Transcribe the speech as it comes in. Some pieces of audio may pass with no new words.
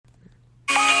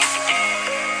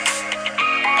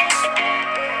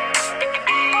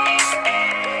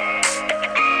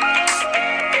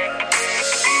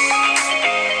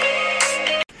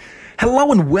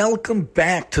Hello and welcome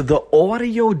back to the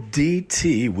Audio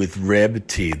DT with Reb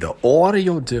T, the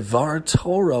Audio Devar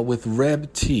Torah with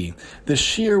Reb T, the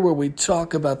shir where we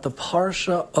talk about the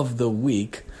Parsha of the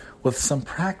week with some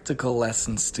practical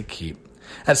lessons to keep.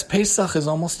 As Pesach is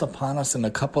almost upon us in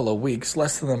a couple of weeks,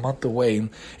 less than a month away,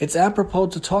 it's apropos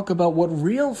to talk about what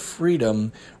real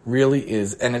freedom really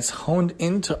is, and it's honed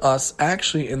into us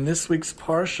actually in this week's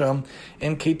Parsha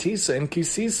in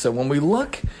Kisisa. When we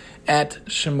look at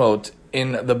Shemot,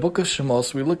 in the book of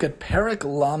Shemos, we look at Perek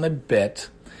Lamed Bet,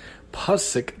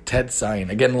 Pasuk Tet Zayin.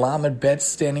 Again, Lamed Bet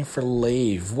standing for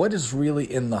Leiv. What is really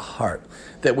in the heart?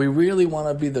 That we really want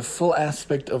to be the full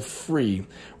aspect of free.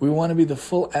 We want to be the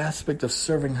full aspect of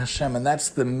serving Hashem, and that's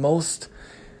the most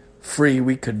free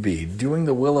we could be. Doing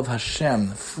the will of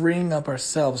Hashem, freeing up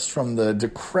ourselves from the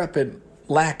decrepit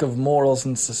lack of morals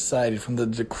in society, from the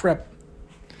decrepit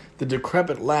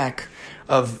lack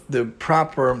of the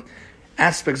proper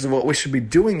aspects of what we should be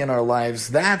doing in our lives.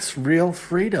 That's real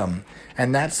freedom.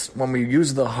 And that's when we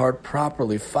use the heart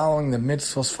properly, following the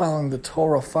mitzvahs, following the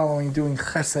Torah, doing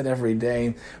chesed every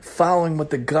day, following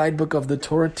what the guidebook of the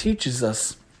Torah teaches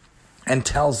us and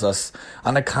tells us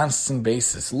on a constant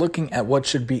basis, looking at what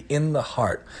should be in the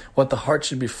heart, what the heart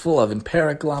should be full of. In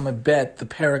Perek Lamed Bet, the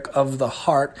Perek of the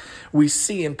heart, we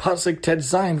see in Pasuk Tet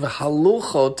Zayin,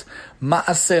 v'haluchot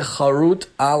ma'aseh charut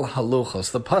al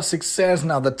haluchos. The Pasuk says,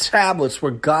 now the tablets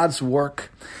were God's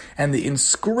work, and the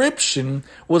inscription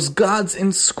was God's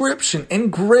inscription,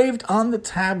 engraved on the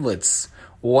tablets.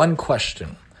 One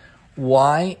question: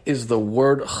 why is the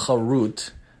word charut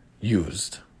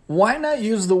used? Why not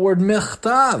use the word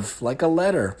michtav, like a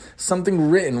letter, something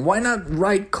written? Why not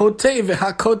write kotev?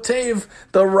 HaKotev,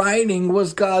 the writing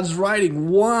was God's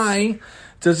writing. Why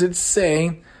does it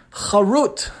say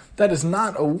charut? That is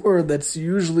not a word that's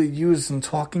usually used in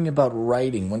talking about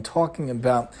writing, when talking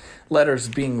about letters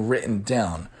being written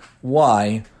down.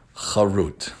 Why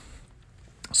charut?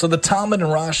 So the Talmud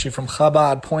and Rashi from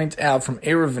Chabad point out from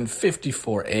Eruvin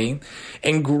 54a,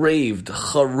 engraved,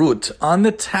 charut, on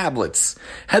the tablets.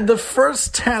 Had the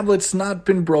first tablets not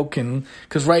been broken,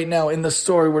 because right now in the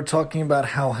story we're talking about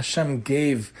how Hashem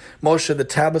gave Moshe the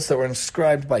tablets that were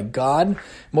inscribed by God.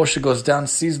 Moshe goes down,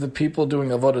 sees the people doing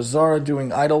avodah zarah,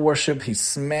 doing idol worship. He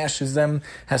smashes them,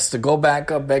 has to go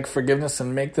back up, beg forgiveness,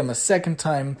 and make them a second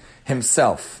time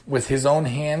himself with his own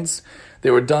hands. They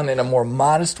were done in a more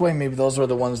modest way. Maybe those were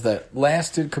the ones that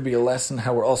lasted. Could be a lesson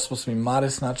how we're all supposed to be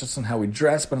modest, not just in how we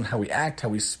dress, but in how we act, how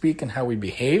we speak, and how we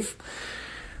behave.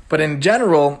 But in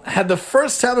general, had the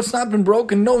first tablets not been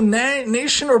broken, no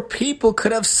nation or people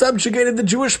could have subjugated the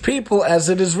Jewish people, as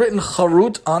it is written,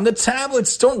 charut, on the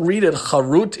tablets. Don't read it,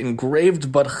 charut,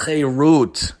 engraved, but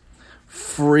cherut,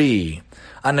 free.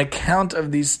 On account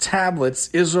of these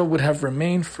tablets, Israel would have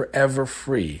remained forever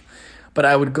free. But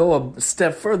I would go a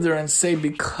step further and say,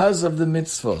 because of the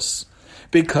mitzvos,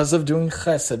 because of doing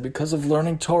chesed, because of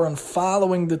learning Torah and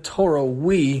following the Torah,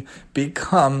 we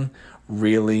become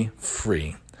really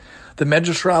free. The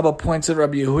Medrash Rabbah points at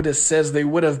Rabbi Yehuda, says they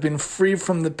would have been free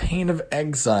from the pain of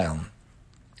exile.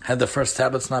 Had the first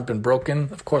tablets not been broken,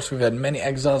 of course we've had many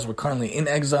exiles. We're currently in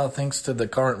exile thanks to the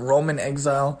current Roman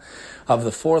exile of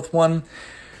the fourth one.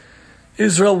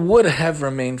 Israel would have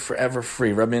remained forever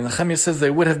free. Rabbi Nechemiah says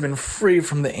they would have been free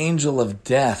from the angel of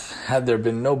death had there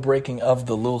been no breaking of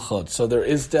the luchot. So there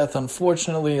is death,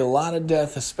 unfortunately, a lot of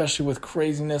death, especially with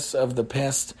craziness of the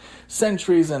past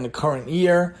centuries and the current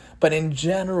year. But in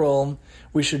general,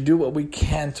 we should do what we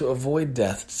can to avoid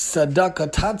death.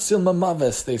 Tzedakah tatzil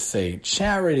mamaves, they say.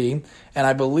 Charity, and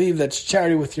I believe that's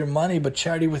charity with your money, but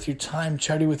charity with your time,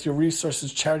 charity with your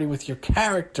resources, charity with your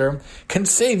character can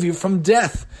save you from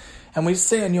death. And we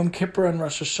say on Yom Kippur and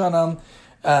Rosh Hashanah,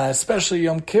 especially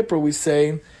Yom Kippur, we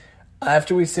say,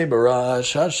 after we say,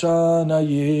 Rosh Hashanah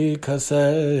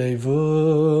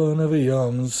yikasevun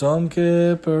v'yom Tzom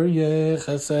Kippur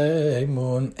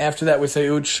yechaseimun. After that we say,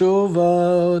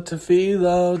 Utshuva,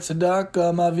 Tefillah,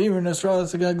 Tzedakah, Ma'avir Nesra,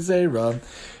 Tzedakah Gzeira.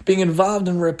 Being involved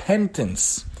in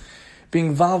repentance, being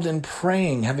involved in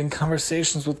praying, having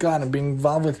conversations with God, and being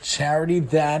involved with charity,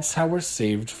 that's how we're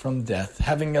saved from death.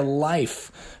 Having a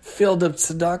life filled of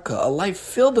tzedakah, a life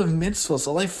filled of mitzvahs,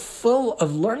 a life full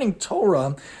of learning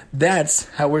Torah, that's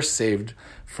how we're saved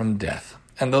from death.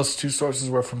 And those two sources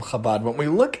were from Chabad. When we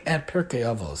look at Pirkei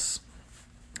Avos,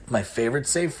 my favorite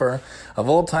sefer of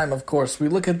all time, of course, we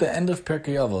look at the end of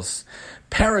Pirkei Avos,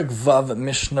 Perek Vav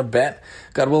Mishnah Bet.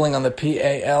 God willing, on the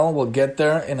PAL, we'll get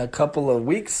there in a couple of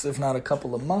weeks, if not a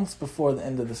couple of months before the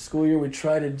end of the school year. We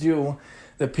try to do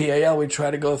the PAL, we try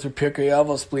to go through Pirkei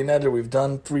Avos Bli Neder. We've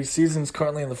done 3 seasons,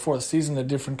 currently in the 4th season, a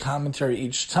different commentary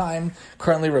each time.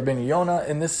 Currently, Rabbeinu Yonah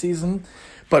in this season.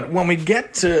 But when we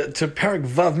get to Perek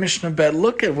Vav Mishnah Bet,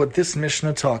 look at what this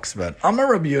Mishnah talks about.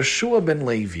 Amar Rabbi Yeshua ben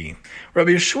Levi.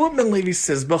 Rabbi Yeshua ben Levi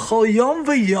says, B'chol yom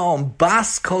v'yom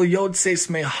bas kol yotzeis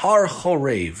mehar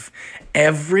chorev.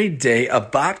 Every day a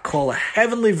bat kol, a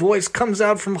heavenly voice, comes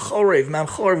out from Chorev, Mount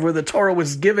Chorev, where the Torah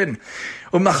was given.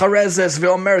 Umacharezes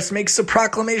ve'omeres, makes a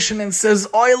proclamation and says,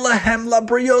 Oy lahem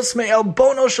labrios me'el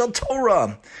bono shel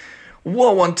Torah.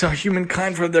 Woe unto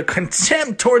humankind for their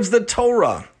contempt towards the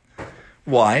Torah.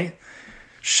 Why?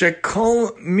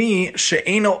 Shekol mi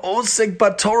she'eno osek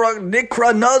batorah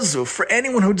nikra nazu. For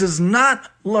anyone who does not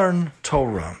learn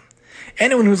Torah,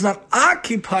 anyone who's not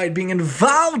occupied, being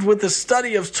involved with the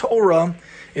study of Torah,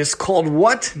 is called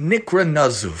what? Nikra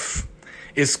nazuf.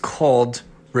 Is called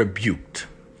rebuked.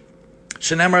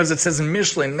 Shenemar, as it says in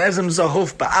Mishlei, Nezem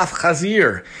zahuf ba'af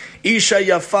chazir, isha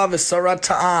yafa v'sarat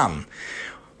ta'am.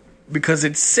 Because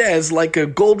it says, like a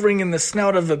gold ring in the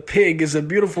snout of a pig is a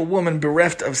beautiful woman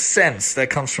bereft of sense. That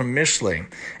comes from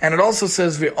Mishlei. And it also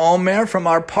says, V'omer, from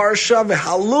our parsha,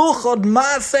 V'haluchot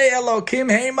ma'aseh Elokim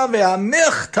heima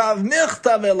v'hamichtav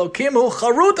michtav Elokim hu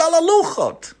charut ala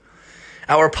luchot.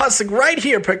 Our pasuk right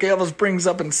here, Pirkei Avos brings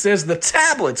up and says, the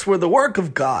tablets were the work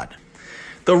of God.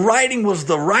 The writing was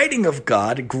the writing of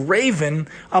God graven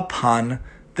upon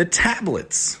the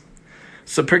tablets.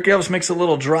 So Pirkei Avos makes a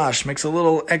little drash, makes a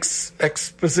little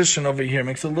exposition over here,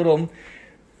 makes a little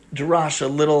drash, a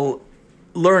little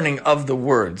learning of the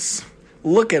words.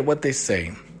 Look at what they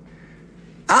say.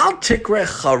 Al tikre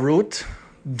charut,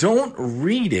 don't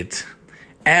read it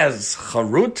as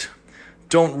charut,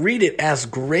 don't read it as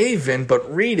graven, but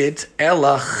read it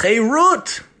ela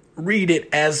cherut. Read it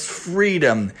as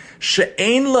freedom.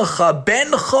 She'ein lecha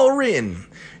ben chorin.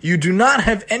 You do not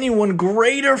have anyone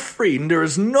greater free. There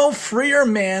is no freer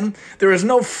man. There is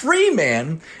no free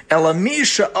man.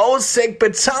 Elamisha osek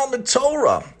betalmud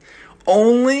Torah.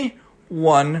 Only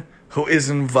one who is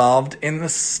involved in the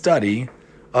study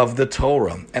of the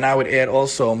Torah. And I would add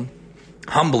also,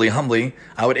 humbly,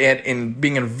 I would add in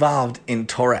being involved in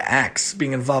Torah acts,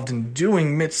 being involved in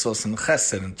doing mitzvos and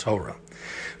chesed and Torah.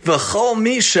 V'chol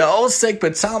misha osek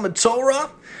betalmud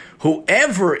Torah.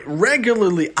 Whoever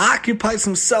regularly occupies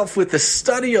himself with the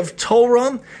study of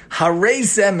Torah,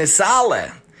 harezeh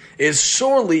misale, is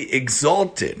surely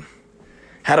exalted.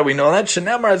 How do we know that?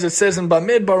 Shenemar, as it says in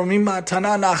Bamidbar,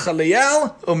 u'mimatana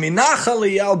nachaliel,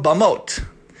 u'minachaliel bamot.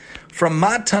 From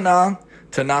matana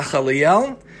to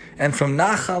nachaliel, and from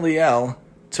nachaliel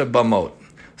to bamot.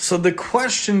 So the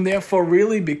question therefore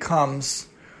really becomes,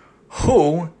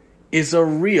 who is a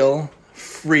real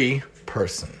free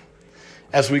person?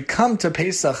 As we come to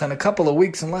Pesach in a couple of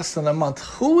weeks, in less than a month,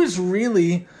 who is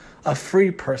really a free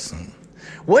person?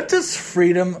 What does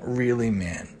freedom really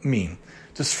mean?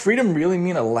 Does freedom really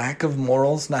mean a lack of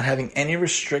morals, not having any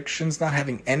restrictions, not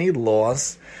having any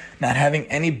laws, not having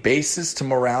any basis to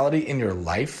morality in your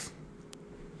life?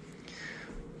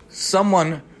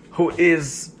 Someone who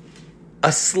is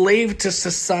a slave to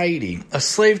society, a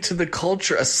slave to the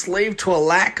culture, a slave to a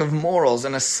lack of morals,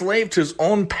 and a slave to his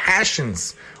own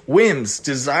passions, whims,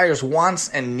 desires, wants,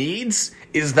 and needs,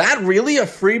 is that really a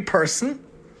free person?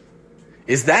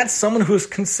 Is that someone who is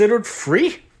considered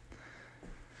free?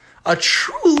 A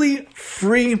truly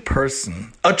free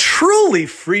person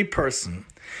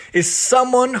is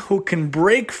someone who can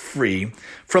break free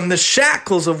from the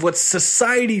shackles of what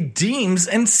society deems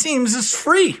and seems as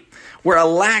free, where a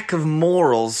lack of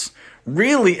morals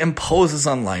really imposes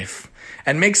on life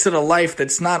and makes it a life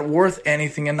that's not worth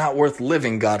anything and not worth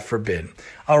living, God forbid.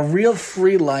 A real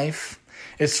free life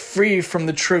is free from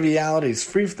the trivialities,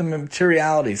 free from the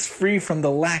materialities, free from the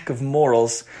lack of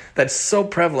morals that's so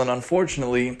prevalent,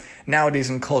 unfortunately, nowadays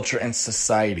in culture and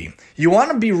society. You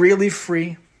want to be really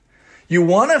free? You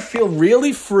want to feel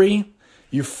really free?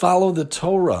 You follow the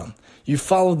Torah. You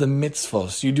follow the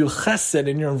mitzvos. You do chesed,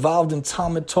 and you're involved in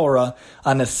Talmud Torah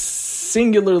on a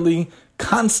singularly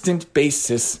constant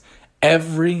basis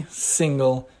every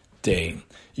single day.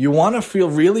 You want to feel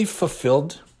really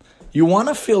fulfilled? You want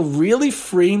to feel really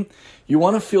free? You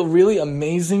want to feel really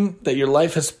amazing that your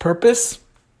life has purpose?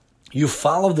 You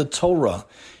follow the Torah.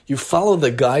 You follow the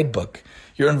guidebook.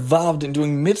 You're involved in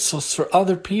doing mitzvahs for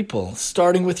other people,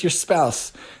 starting with your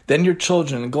spouse, then your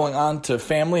children, and going on to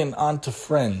family and on to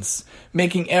friends.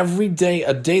 Making every day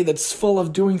a day that's full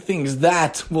of doing things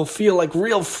that will feel like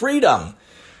real freedom.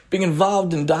 being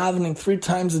involved in davening 3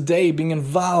 times a day, being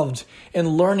involved in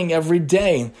learning every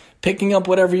day, picking up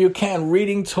whatever you can,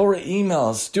 reading Torah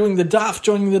emails, doing the daf,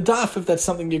 joining the daf if that's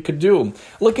something you could do,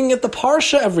 looking at the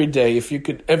parsha every day if you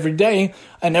could, every day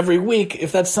and every week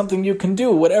if that's something you can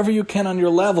do, whatever you can on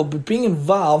your level, but being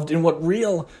involved in what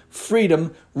real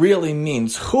freedom really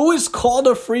means. Who is called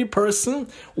a free person?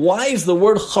 Why is the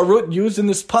word charut used in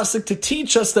this pasuk? To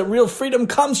teach us that real freedom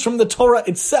comes from the Torah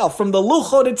itself, from the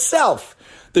luchot itself.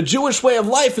 The Jewish way of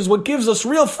life is what gives us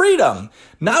real freedom.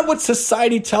 Not what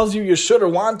society tells you should or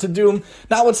want to do.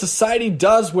 Not what society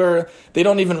does where they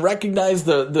don't even recognize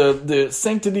the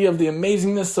sanctity of the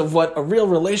amazingness of what a real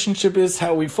relationship is,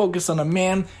 how we focus on a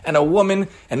man and a woman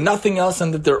and nothing else,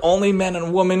 and that there are only men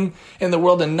and women in the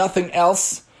world and nothing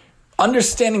else.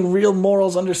 Understanding real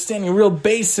morals, understanding real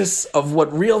basis of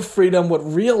what real freedom, what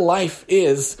real life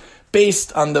is,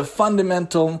 based on the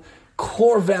fundamental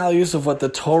core values of what the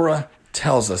Torah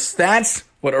tells us. That's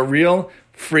what a real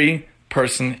free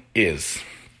person is.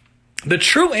 The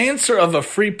true answer of a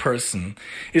free person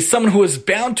is someone who is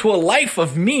bound to a life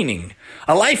of meaning,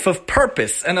 a life of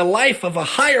purpose, and a life of a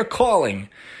higher calling,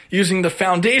 using the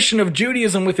foundation of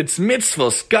Judaism with its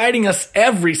mitzvos, guiding us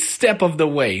every step of the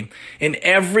way, in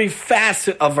every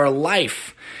facet of our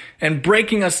life, and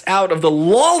breaking us out of the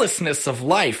lawlessness of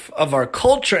life, of our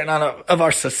culture, and of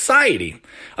our society.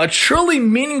 A truly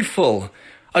meaningful,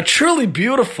 a truly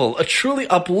beautiful, a truly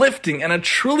uplifting, and a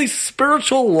truly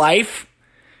spiritual life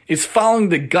is following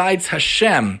the guides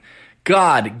Hashem,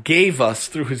 God, gave us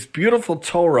through His beautiful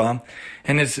Torah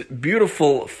and His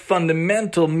beautiful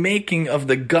fundamental making of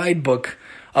the guidebook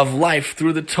of life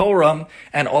through the Torah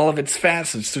and all of its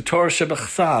facets, through Torah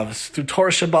Shebechsav, through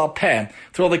Torah Shebal Peh,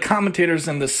 through all the commentators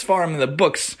and the Sfarim and the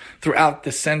books throughout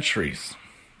the centuries.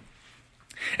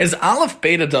 As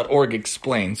AlephBeta.org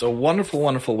explains, a wonderful,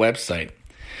 wonderful website,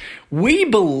 we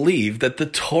believe that the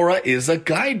Torah is a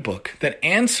guidebook that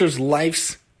answers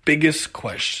life's biggest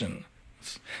questions,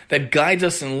 that guides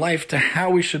us in life to how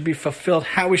we should be fulfilled,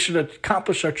 how we should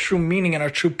accomplish our true meaning and our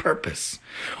true purpose,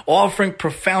 offering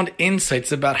profound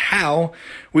insights about how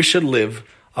we should live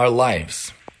our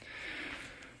lives.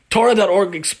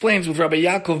 Torah.org explains with Rabbi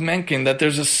Yaakov Menken that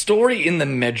there's a story in the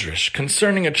Medrash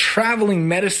concerning a traveling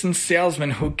medicine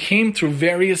salesman who came through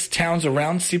various towns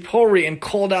around Sipori and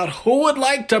called out, "Who would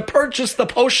like to purchase the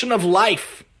potion of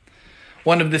life?"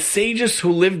 One of the sages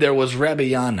who lived there was Rabbi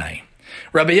Yanai.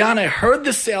 Rabbi Yanai heard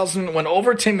the salesman, went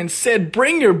over to him and said,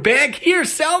 "Bring your bag here,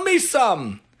 sell me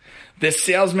some." The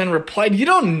salesman replied, "You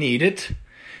don't need it.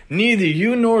 Neither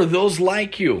you nor those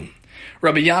like you."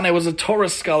 Rabbi Yanai was a Torah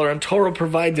scholar, and Torah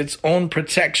provides its own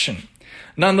protection.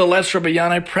 Nonetheless, Rabbi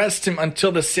Yanai pressed him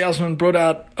until the salesman brought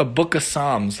out a book of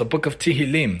Psalms, a book of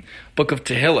Tehillim, book of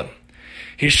Tehillim.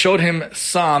 He showed him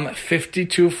Psalm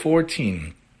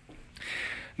 52:14.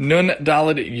 Nun bet,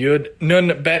 pasuk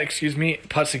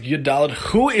Yud Daled.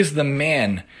 Who is the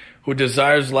man who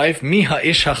desires life? Mi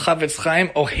ha'ish ha'chavetz chaim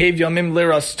ohev yamim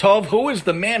liras tov. Who is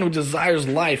the man who desires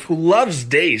life, who loves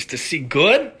days to see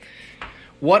good?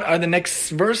 What are the next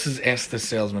verses? Asked the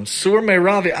salesman. Sur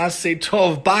meirav aseh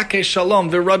tov bake shalom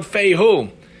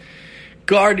v'radfeihu.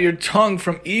 Guard your tongue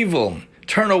from evil.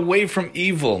 Turn away from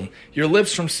evil. Your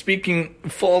lips from speaking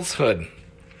falsehood.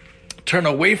 Turn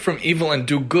away from evil and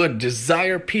do good.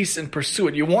 Desire peace and pursue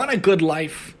it. You want a good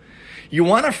life? You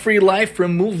want a free life?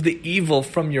 Remove the evil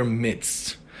from your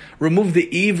midst. Remove the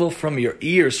evil from your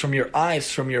ears, from your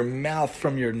eyes, from your mouth,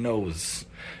 from your nose.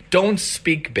 Don't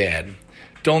speak bad.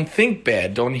 Don't think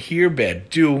bad. Don't hear bad.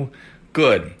 Do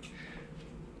good.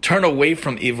 Turn away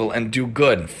from evil and do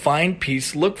good. Find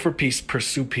peace. Look for peace.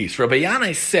 Pursue peace. Rabbi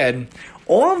Yanai said,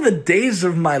 all the days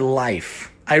of my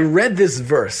life, I read this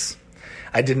verse.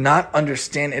 I did not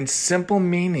understand its simple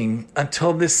meaning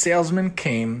until this salesman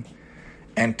came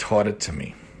and taught it to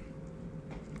me.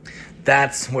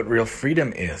 That's what real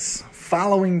freedom is.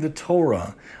 Following the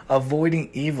Torah, avoiding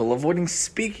evil, avoiding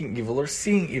speaking evil or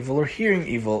seeing evil or hearing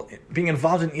evil, being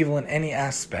involved in evil in any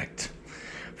aspect.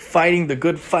 Fighting the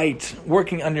good fight,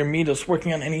 working on your midos,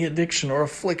 working on any addiction or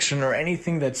affliction or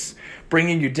anything that's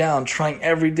bringing you down, trying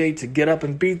every day to get up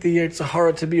and beat the Yetzer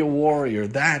Hara, to be a warrior.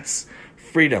 That's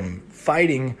freedom.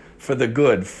 Fighting for the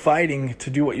good, fighting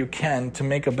to do what you can to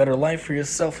make a better life for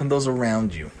yourself and those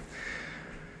around you.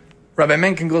 Rabbi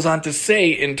Menken goes on to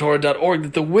say in Torah.org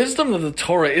that the wisdom of the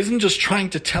Torah isn't just trying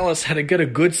to tell us how to get a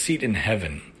good seat in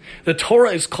heaven. The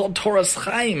Torah is called Torah's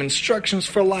Chaim, instructions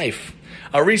for life.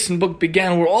 A recent book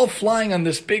began, we're all flying on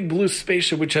this big blue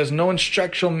spaceship which has no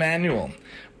instructional manual.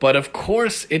 But of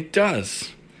course it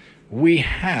does. We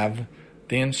have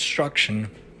the instruction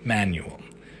manual.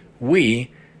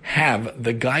 We have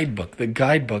the guidebook. The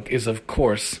guidebook is, of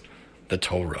course, the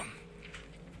Torah.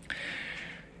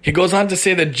 He goes on to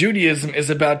say that Judaism is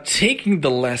about taking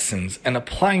the lessons and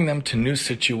applying them to new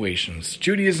situations.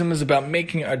 Judaism is about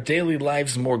making our daily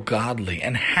lives more godly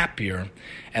and happier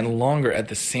and longer at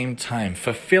the same time,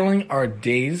 fulfilling our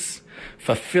days,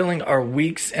 fulfilling our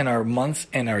weeks and our months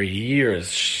and our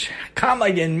years. Kama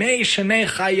yemei shenei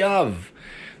chayav.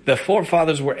 The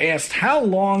forefathers were asked, how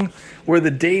long were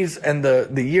the days and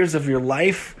the years of your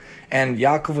life? And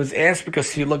Yaakov was asked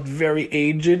because he looked very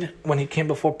aged when he came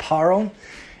before Paro.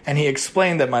 And he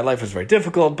explained that my life was very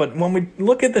difficult. But when we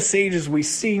look at the sages, we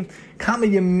see, Kama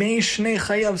yemei shnei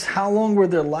chayavs, how long were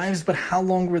their lives, but how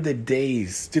long were their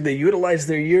days? Did they utilize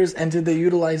their years, and did they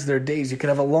utilize their days? You could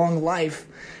have a long life,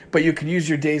 but you could use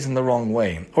your days in the wrong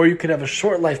way. Or you could have a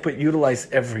short life, but utilize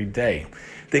every day.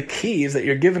 The key is that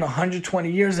you're given 120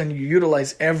 years and you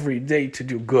utilize every day to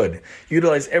do good.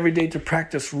 Utilize every day to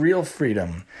practice real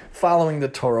freedom, following the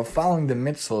Torah, following the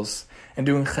mitzvos, and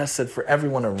doing chesed for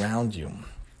everyone around you.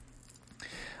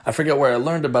 I forget where I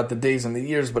learned about the days and the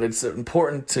years, but it's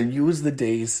important to use the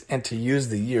days and to use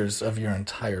the years of your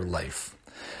entire life.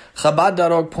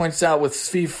 Chabad.org points out with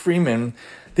Zvi Freeman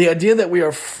the idea that we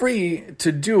are free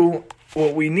to do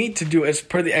what we need to do as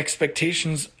per the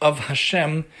expectations of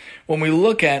Hashem when we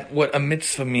look at what a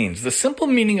mitzvah means. The simple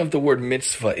meaning of the word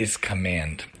mitzvah is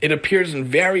command. It appears in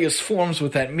various forms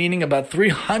with that meaning about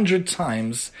 300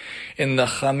 times in the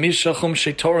Chamisha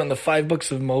Chumshei Torah, in the 5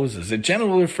 books of Moses. It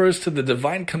generally refers to the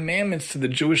divine commandments to the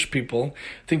Jewish people,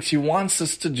 things he wants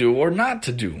us to do or not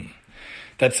to do.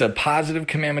 That's a positive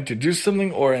commandment to do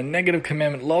something, or a negative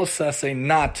commandment, lo saseh,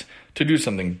 not to do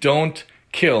something. Don't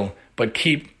kill, but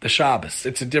keep the Shabbos.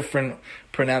 It's a different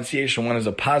pronunciation. One is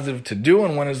a positive to do,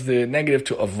 and one is the negative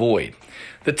to avoid.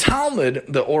 The Talmud,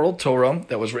 the oral Torah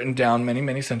that was written down many,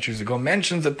 many centuries ago,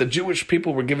 mentions that the Jewish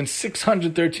people were given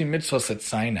 613 mitzvahs at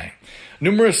Sinai.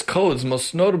 Numerous codes,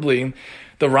 most notably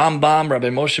the Rambam, Rabbi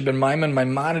Moshe ben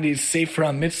Maimonides' Sefer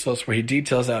HaMitzvos, where he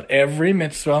details out every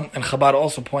mitzvah, and Chabad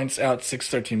also points out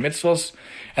 613 mitzvahs,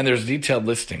 and there's detailed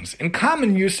listings. In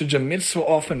common usage, a mitzvah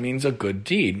often means a good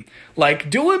deed, like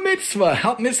do a mitzvah,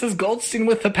 help Mrs. Goldstein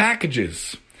with the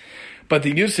packages. But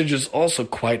the usage is also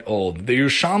quite old. The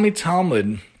Yerushalmi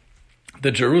Talmud,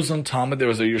 the Jerusalem Talmud, there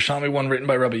was a Yerushalmi one written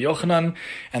by Rabbi Yochanan,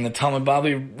 and the Talmud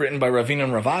Bavli written by Ravina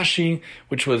and Ravashi,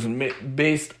 which was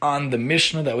based on the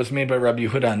Mishnah that was made by Rabbi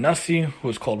Yehuda Nasi, who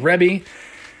was called Rebbe.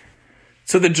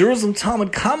 So the Jerusalem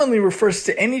Talmud commonly refers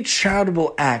to any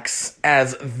charitable acts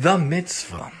as the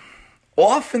mitzvah.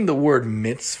 Often the word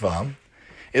mitzvah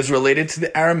is related to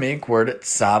the Aramaic word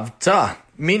tzavta,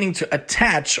 meaning to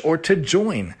attach or to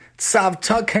join.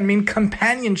 Tzavta can mean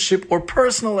companionship or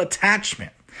personal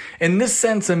attachment. In this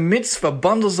sense, a mitzvah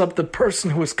bundles up the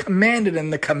person who is commanded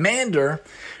and the commander,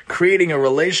 creating a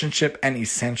relationship and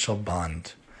essential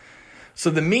bond. So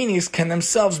the meanings can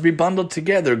themselves be bundled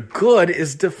together. Good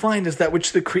is defined as that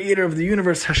which the creator of the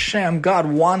universe, Hashem, God,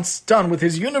 wants done with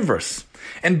his universe.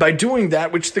 And by doing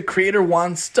that which the creator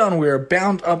wants done, we are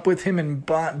bound up with him in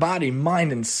body,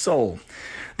 mind, and soul.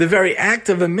 The very act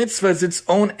of a mitzvah is its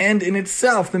own end in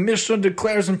itself. The Mishnah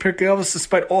declares in Pirkei Avos,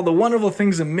 despite all the wonderful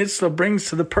things a mitzvah brings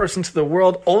to the person, to the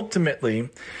world, ultimately,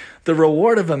 the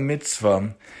reward of a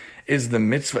mitzvah is the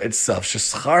mitzvah itself.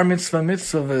 Sheschar mitzvah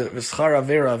mitzvah v'schar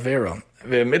avera avera.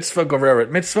 Mitzvah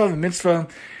goveret mitzvah, mitzvah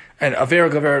and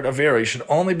avera goveret avera. You should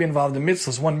only be involved in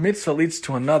mitzvahs. One mitzvah leads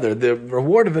to another. The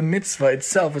reward of a mitzvah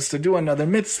itself is to do another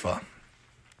mitzvah.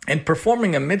 In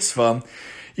performing a mitzvah,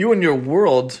 you and your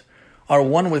world are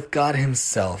one with God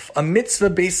himself. A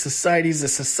mitzvah-based society is a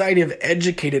society of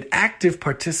educated, active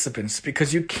participants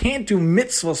because you can't do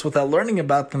mitzvahs without learning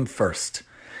about them first.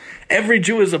 Every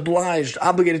Jew is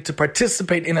obligated to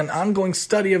participate in an ongoing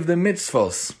study of the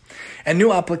mitzvahs and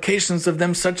new applications of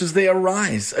them such as they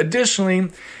arise. Additionally,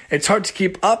 it's hard to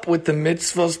keep up with the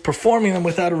mitzvahs, performing them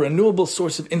without a renewable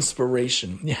source of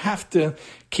inspiration. You have to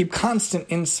keep constant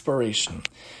inspiration.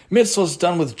 Mitzvahs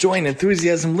done with joy and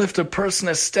enthusiasm lift a person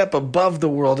a step above the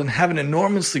world and have an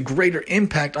enormously greater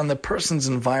impact on the person's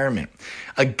environment.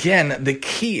 Again, the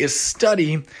key is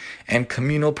study and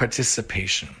communal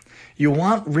participation. You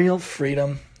want real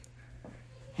freedom?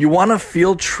 You want to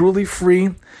feel truly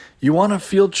free? You want to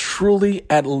feel truly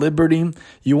at liberty?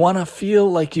 You want to feel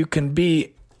like you can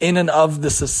be in and of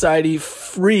the society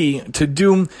free to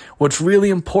do what's really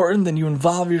important? Then you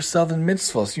involve yourself in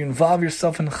mitzvahs. You involve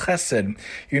yourself in chesed.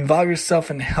 You involve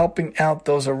yourself in helping out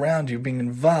those around you, being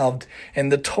involved in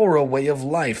the Torah way of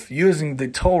life, using the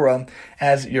Torah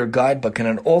as your guidebook.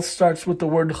 And it all starts with the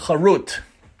word charut.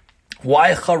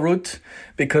 Why charut?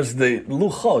 Because the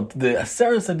luchot, the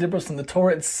Aseres HaDibros in the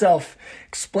Torah itself,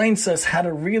 explains to us how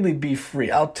to really be free.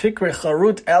 Al tikre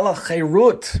charut ela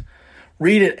cherut.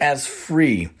 Read it as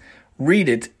free. Read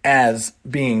it as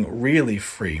being really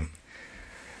free.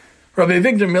 Rabbi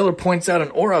Avigdor Miller points out in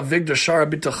Ora Avigdor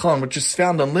Shara Bitachon, which is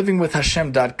found on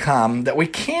livingwithhashem.com, that we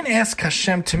can't ask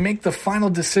Hashem to make the final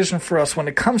decision for us when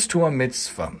it comes to a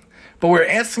mitzvah. But we're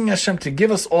asking Hashem to give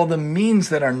us all the means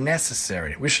that are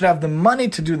necessary. We should have the money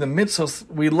to do the mitzvahs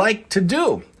we like to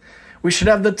do. We should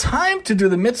have the time to do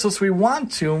the mitzvahs we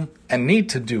want to and need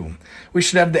to do. We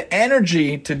should have the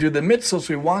energy to do the mitzvahs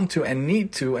we want to and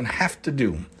need to and have to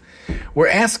do. We're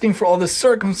asking for all the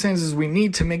circumstances we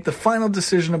need to make the final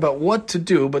decision about what to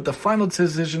do, but the final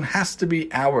decision has to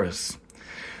be ours.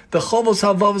 The Chovos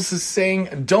HaLevavos is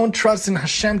saying, don't trust in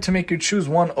Hashem to make you choose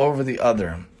one over the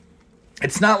other.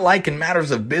 It's not like in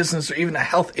matters of business or even a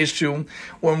health issue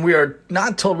when we are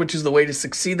not told which is the way to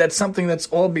succeed. That's something that's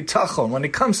all bitachon. When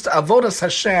it comes to avodas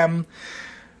Hashem,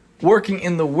 working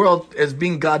in the world as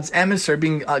being God's emissary,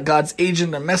 being God's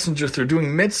agent and messenger through doing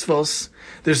mitzvos,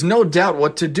 there's no doubt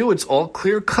what to do. It's all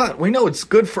clear cut. We know it's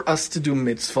good for us to do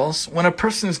mitzvos. When a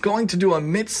person is going to do a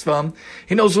mitzvah,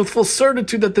 he knows with full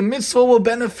certitude that the mitzvah will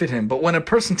benefit him. But when a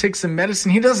person takes a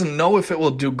medicine, he doesn't know if it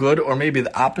will do good or maybe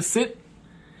the opposite.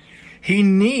 He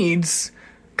needs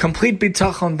complete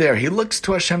bitachon there. He looks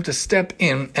to Hashem to step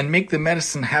in and make the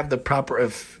medicine have the proper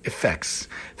effects.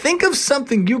 Think of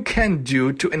something you can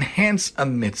do to enhance a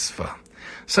mitzvah,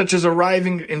 such as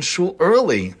arriving in shul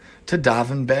early to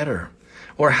daven better,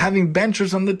 or having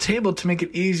benchers on the table to make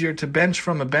it easier to bench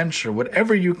from a bencher.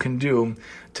 Whatever you can do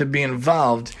to be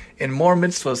involved in more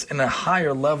mitzvahs in a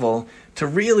higher level, to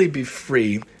really be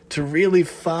free, to really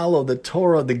follow the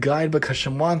Torah, the guidebook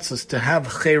Hashem wants us to have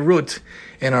cherut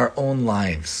in our own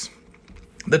lives.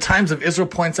 The Times of Israel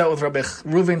points out with Rabbi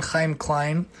Reuven Chaim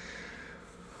Klein,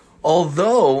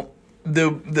 although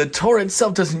the Torah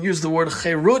itself doesn't use the word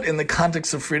cherut in the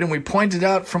context of freedom, we pointed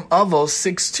out from Avos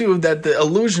 6.2 that the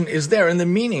allusion is there in the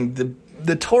meaning.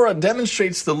 The Torah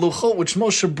demonstrates the luchot which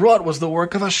Moshe brought was the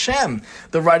work of Hashem.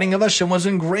 The writing of Hashem was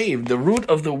engraved. The root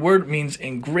of the word means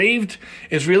engraved,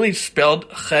 is really spelled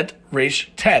chet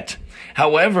resh tet.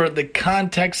 However, the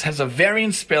context has a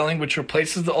variant spelling which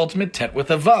replaces the ultimate tet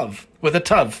with a vav, with a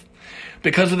tav.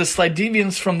 Because of the slight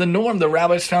deviance from the norm, the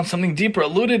rabbis found something deeper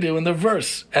alluded to in the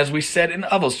verse. As we said in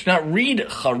Avos, do not read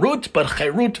charut, but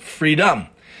cherut, freedom.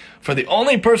 For the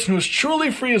only person who is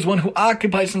truly free is one who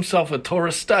occupies himself with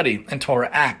Torah study and Torah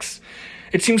acts.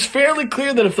 It seems fairly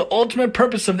clear that if the ultimate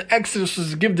purpose of the Exodus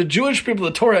was to give the Jewish people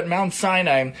the Torah at Mount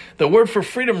Sinai, the word for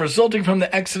freedom resulting from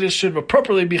the Exodus should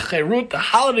appropriately be Cherut. The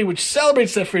holiday which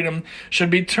celebrates that freedom should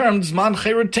be termed Zman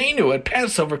Cherutenu at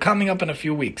Passover, coming up in a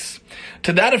few weeks.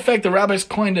 To that effect, the rabbis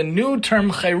coined a new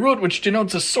term, Cherut, which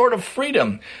denotes a sort of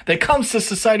freedom that comes to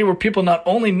society where people not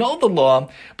only know the law,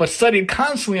 but study it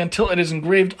constantly until it is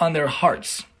engraved on their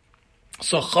hearts.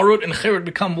 So Cherut and Cherut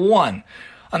become one.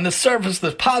 On the surface,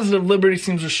 the positive liberty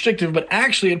seems restrictive, but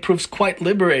actually it proves quite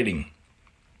liberating.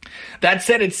 That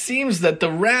said, it seems that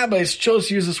the rabbis chose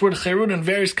to use this word cherut in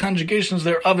various conjugations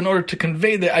thereof in order to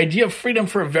convey the idea of freedom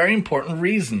for a very important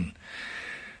reason.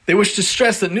 They wish to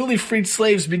stress that newly freed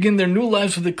slaves begin their new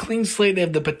lives with a clean slate. They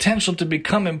have the potential to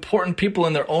become important people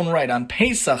in their own right. On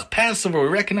Pesach, Passover, we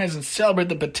recognize and celebrate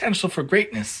the potential for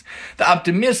greatness. The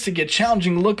optimistic yet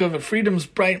challenging look of a freed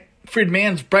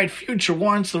man's bright future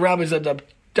warrants the rabbis'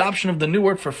 adoption of the new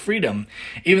word for freedom,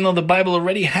 even though the Bible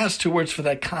already has two words for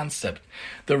that concept.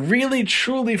 The really,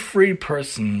 truly free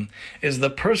person is the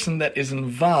person that is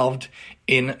involved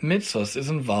in mitzvahs, is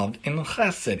involved in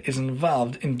chesed, is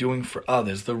involved in doing for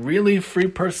others. The really free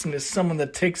person is someone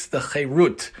that takes the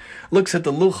cherut, looks at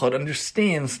the luchot,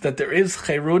 understands that there is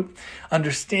cherut,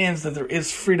 understands that there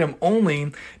is freedom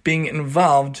only being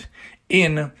involved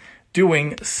in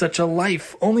doing such a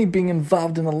life, only being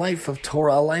involved in a life of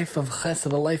Torah, a life of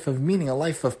chesed, a life of meaning, a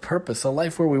life of purpose, a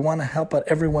life where we want to help out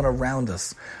everyone around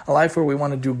us, a life where we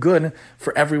want to do good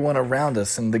for everyone around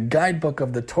us. And the guidebook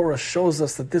of the Torah shows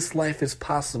us that this life is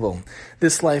possible.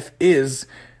 This life is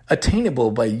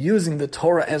attainable by using the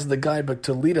Torah as the guidebook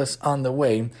to lead us on the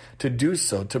way to do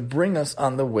so, to bring us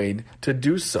on the way to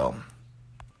do so.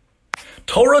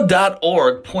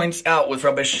 Torah.org points out with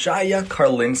Rabbi Shaya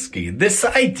Karlinsky this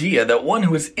idea that one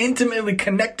who is intimately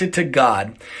connected to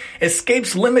God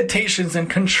escapes limitations and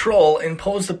control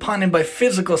imposed upon him by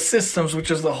physical systems,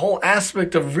 which is the whole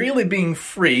aspect of really being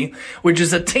free, which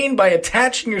is attained by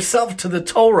attaching yourself to the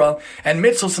Torah and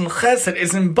mitzvos and chesed,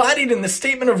 is embodied in the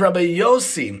statement of Rabbi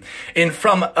Yossi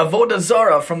from Avodah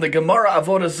Zarah, from the Gemara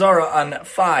Avodah Zarah on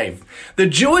 5. The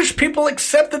Jewish people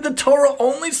accepted the Torah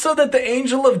only so that the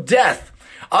angel of death,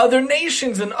 other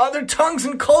nations and other tongues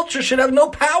and culture should have no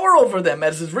power over them,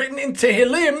 as is written in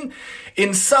Tehillim,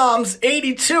 in Psalms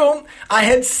 82, I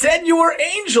had said you are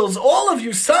angels, all of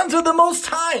you sons of the Most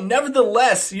High.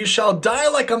 Nevertheless, you shall die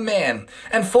like a man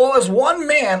and fall as one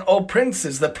man, O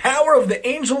princes. The power of the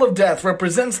angel of death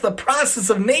represents the process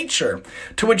of nature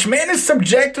to which man is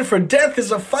subjected, for death is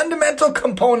a fundamental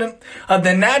component of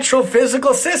the natural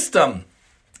physical system.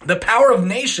 The power of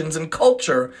nations and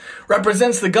culture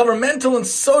represents the governmental and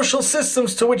social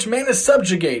systems to which man is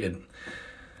subjected.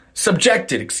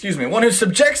 One who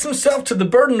subjects himself to the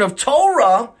burden of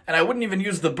Torah, and I wouldn't even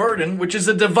use the burden, which is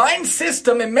a divine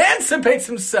system, emancipates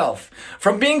himself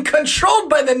from being controlled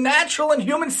by the natural and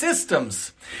human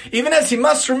systems, even as he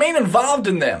must remain involved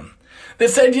in them.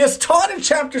 This idea is taught in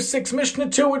chapter 6, Mishnah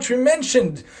 2, which we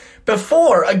mentioned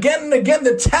before. Again and again,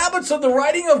 the tablets of the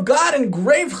writing of God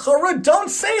engrave charut. Don't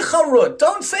say charut.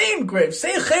 Don't say engrave.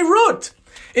 Say cherut.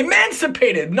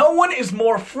 Emancipated. No one is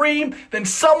more free than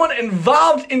someone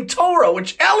involved in Torah,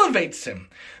 which elevates him.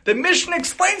 The Mishnah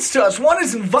explains to us, one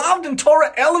is involved in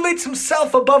Torah elevates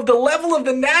himself above the level of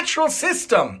the natural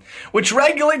system, which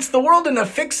regulates the world in a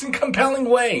fixed and compelling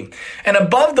way, and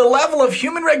above the level of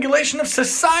human regulation of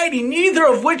society, neither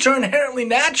of which are inherently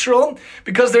natural,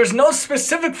 because there's no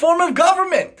specific form of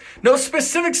government, no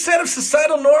specific set of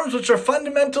societal norms which are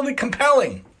fundamentally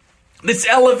compelling. This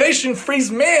elevation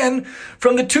frees man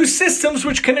from the two systems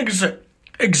which can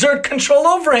exert control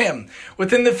over him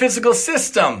within the physical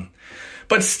system.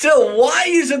 But still, why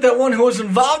is it that one who is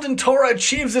involved in Torah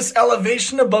achieves this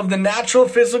elevation above the natural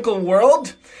physical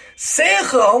world?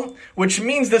 Seichel, which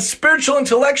means the spiritual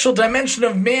intellectual dimension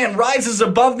of man, rises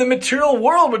above the material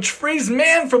world, which frees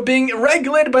man from being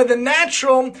regulated by the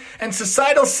natural and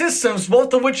societal systems,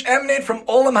 both of which emanate from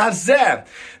Olam Hazeh,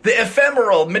 the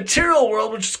ephemeral, material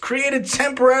world, which is created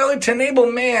temporarily to enable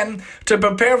man to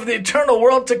prepare for the eternal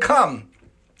world to come.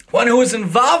 One who is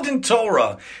involved in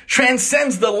Torah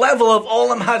transcends the level of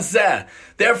Olam Hazeh.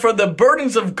 Therefore, the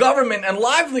burdens of government and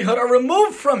livelihood are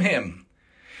removed from him.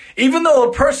 Even though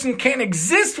a person can't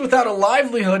exist without a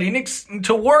livelihood, he needs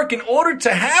to work in order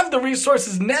to have the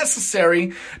resources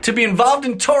necessary to be involved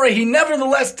in Torah. He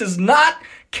nevertheless does not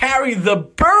carry the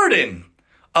burden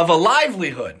of a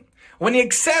livelihood. When he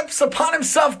accepts upon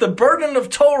himself the burden of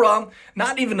Torah,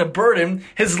 not even a burden,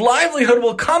 his livelihood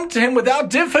will come to him without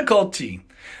difficulty.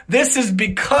 This is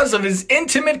because of his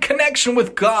intimate connection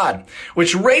with God,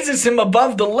 which raises him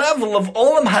above the level of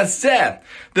Olam Hazeh,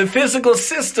 the physical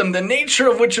system, the nature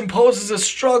of which imposes a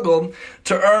struggle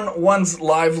to earn one's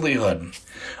livelihood.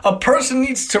 A person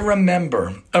needs to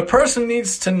remember, a person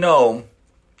needs to know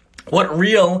what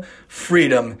real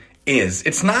freedom is.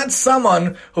 It's not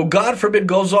someone who, God forbid,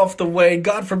 goes off the way,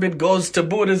 God forbid, goes to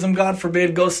Buddhism, God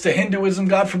forbid, goes to Hinduism,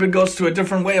 God forbid, goes to a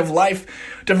different way of life,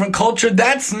 different culture.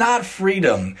 That's not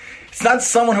freedom. It's not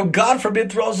someone who, God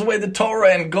forbid, throws away the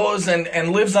Torah and goes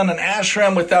and lives on an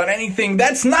ashram without anything.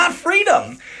 That's not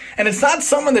freedom. And it's not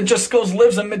someone that just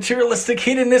lives a materialistic,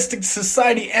 hedonistic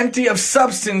society empty of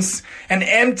substance and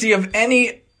empty of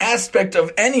any aspect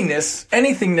of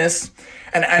anythingness,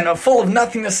 and full of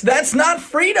nothingness. That's not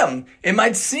freedom. It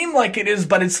might seem like it is,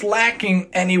 but it's lacking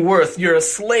any worth. You're a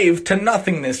slave to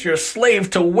nothingness. You're a slave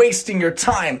to wasting your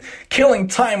time, killing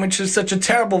time, which is such a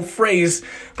terrible phrase,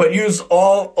 but used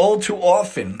all too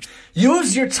often.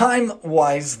 Use your time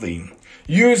wisely.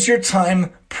 Use your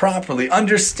time properly.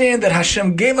 Understand that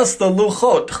Hashem gave us the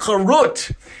luchot,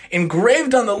 charut.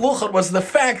 Engraved on the luchot was the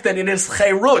fact that it is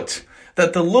cherut,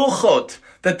 that the luchot,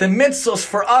 that the mitzvos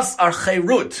for us are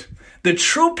cherut. The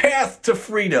true path to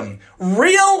freedom.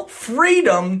 Real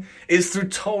freedom is through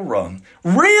Torah.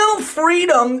 Real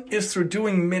freedom is through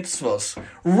doing mitzvos.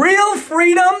 Real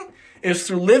freedom is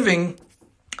through living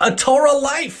a Torah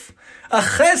life, a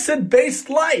chesed-based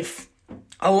life,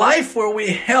 a life where we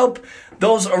help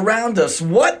those around us.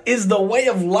 What is the way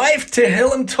of life?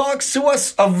 Tehillim talks to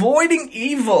us: avoiding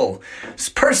evil,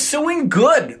 pursuing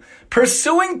good,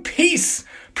 pursuing peace,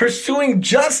 pursuing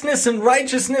justness and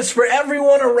righteousness for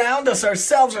everyone around us,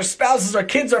 ourselves, our spouses, our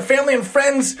kids, our family and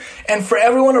friends, and for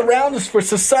everyone around us, for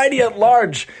society at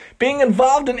large. Being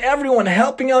involved in everyone,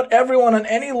 helping out everyone on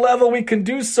any level we can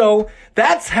do so.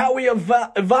 That's how we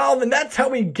evolve, and that's how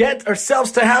we get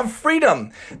ourselves to have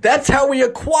freedom. That's how we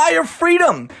acquire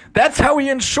freedom. That's how we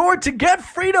ensure to get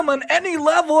freedom on any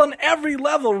level, on every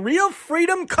level. Real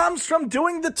freedom comes from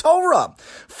doing the Torah,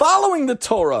 following the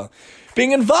Torah,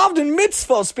 being involved in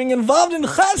mitzvahs, being involved in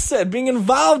chesed, being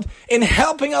involved in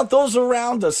helping out those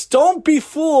around us. Don't be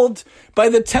fooled by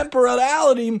the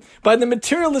temporality, by the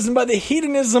materialism, by the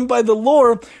hedonism, by the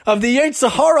lure of the Yetzer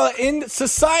Hara in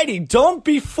society. Don't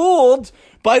be fooled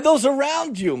by those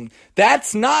around you.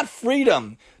 That's not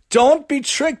freedom. Don't be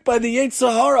tricked by the Yetzer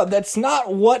Hara. That's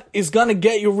not what is going to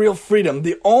get you real freedom.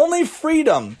 The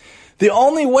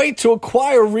only way to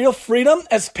acquire real freedom,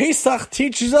 as Pesach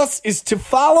teaches us, is to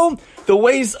follow the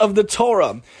ways of the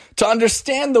Torah, to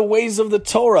understand the ways of the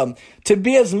Torah, to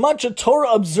be as much a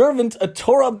Torah observant, a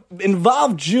Torah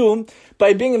involved Jew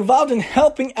by being involved in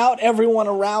helping out everyone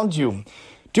around you,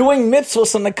 doing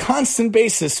mitzvahs on a constant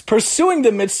basis, pursuing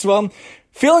the mitzvah,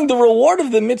 feeling the reward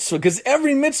of the mitzvah, because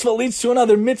every mitzvah leads to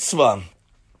another mitzvah.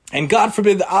 And God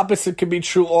forbid the opposite could be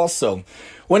true also.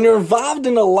 When you're involved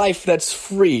in a life that's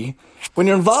free, when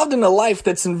you're involved in a life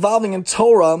that's involving in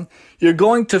Torah, you're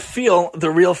going to feel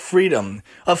the real freedom.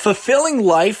 A fulfilling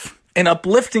life, an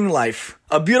uplifting life,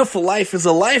 a beautiful life is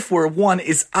a life where one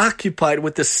is occupied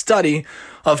with the study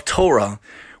of Torah.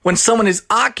 When someone is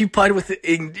occupied with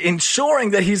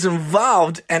ensuring that he's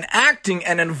involved and acting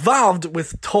and involved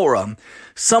with Torah.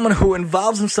 Someone who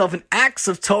involves himself in acts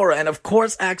of Torah, and of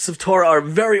course acts of Torah are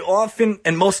very often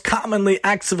and most commonly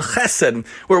acts of chesed,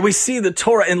 where we see the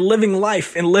Torah in living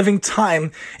life, in living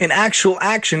time, in actual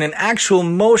action, in actual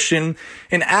motion,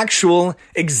 in actual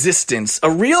existence. A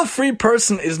real free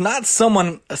person is not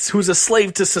someone who's a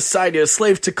slave to society, a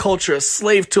slave to culture, a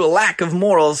slave to a lack of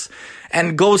morals,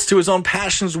 and goes to his own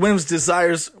passions, whims,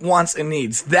 desires, wants, and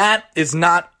needs. That is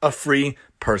not a free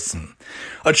person.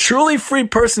 A truly free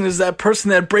person is that person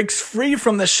that breaks free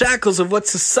from the shackles of what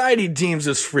society deems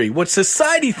as free, what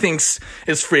society thinks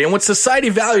is free, and what society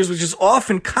values, which is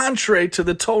often contrary to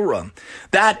the Torah.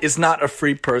 That is not a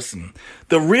free person.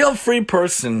 The real free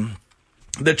person,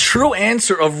 the true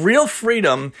answer of real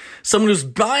freedom, someone who's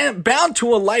bound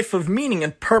to a life of meaning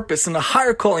and purpose and a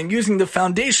higher calling, using the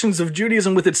foundations of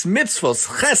Judaism with its mitzvahs,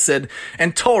 chesed,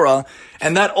 and Torah,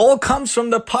 and that all comes from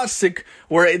the pasuk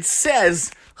where it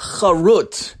says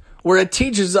charut, where it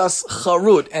teaches us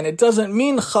charut, and it doesn't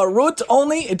mean charut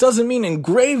only, it doesn't mean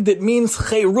engraved, it means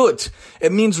cherut.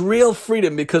 It means real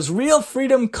freedom, because real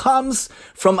freedom comes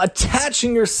from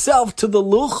attaching yourself to the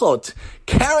luchot,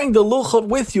 carrying the luchot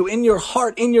with you in your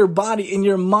heart, in your body, in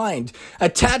your mind,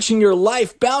 attaching your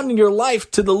life, bounding your life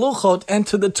to the luchot and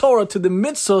to the Torah, to the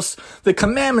mitzvos, the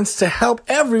commandments, to help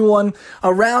everyone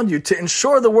around you, to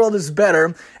ensure the world is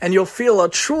better, and you'll feel a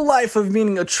true life of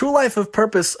meaning, a true life of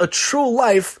purpose, a true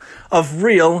life of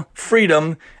real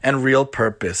freedom and real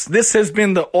purpose. This has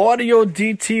been the Audio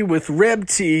DT with Reb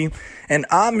T, and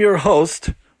I'm your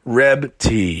host, Reb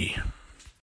T.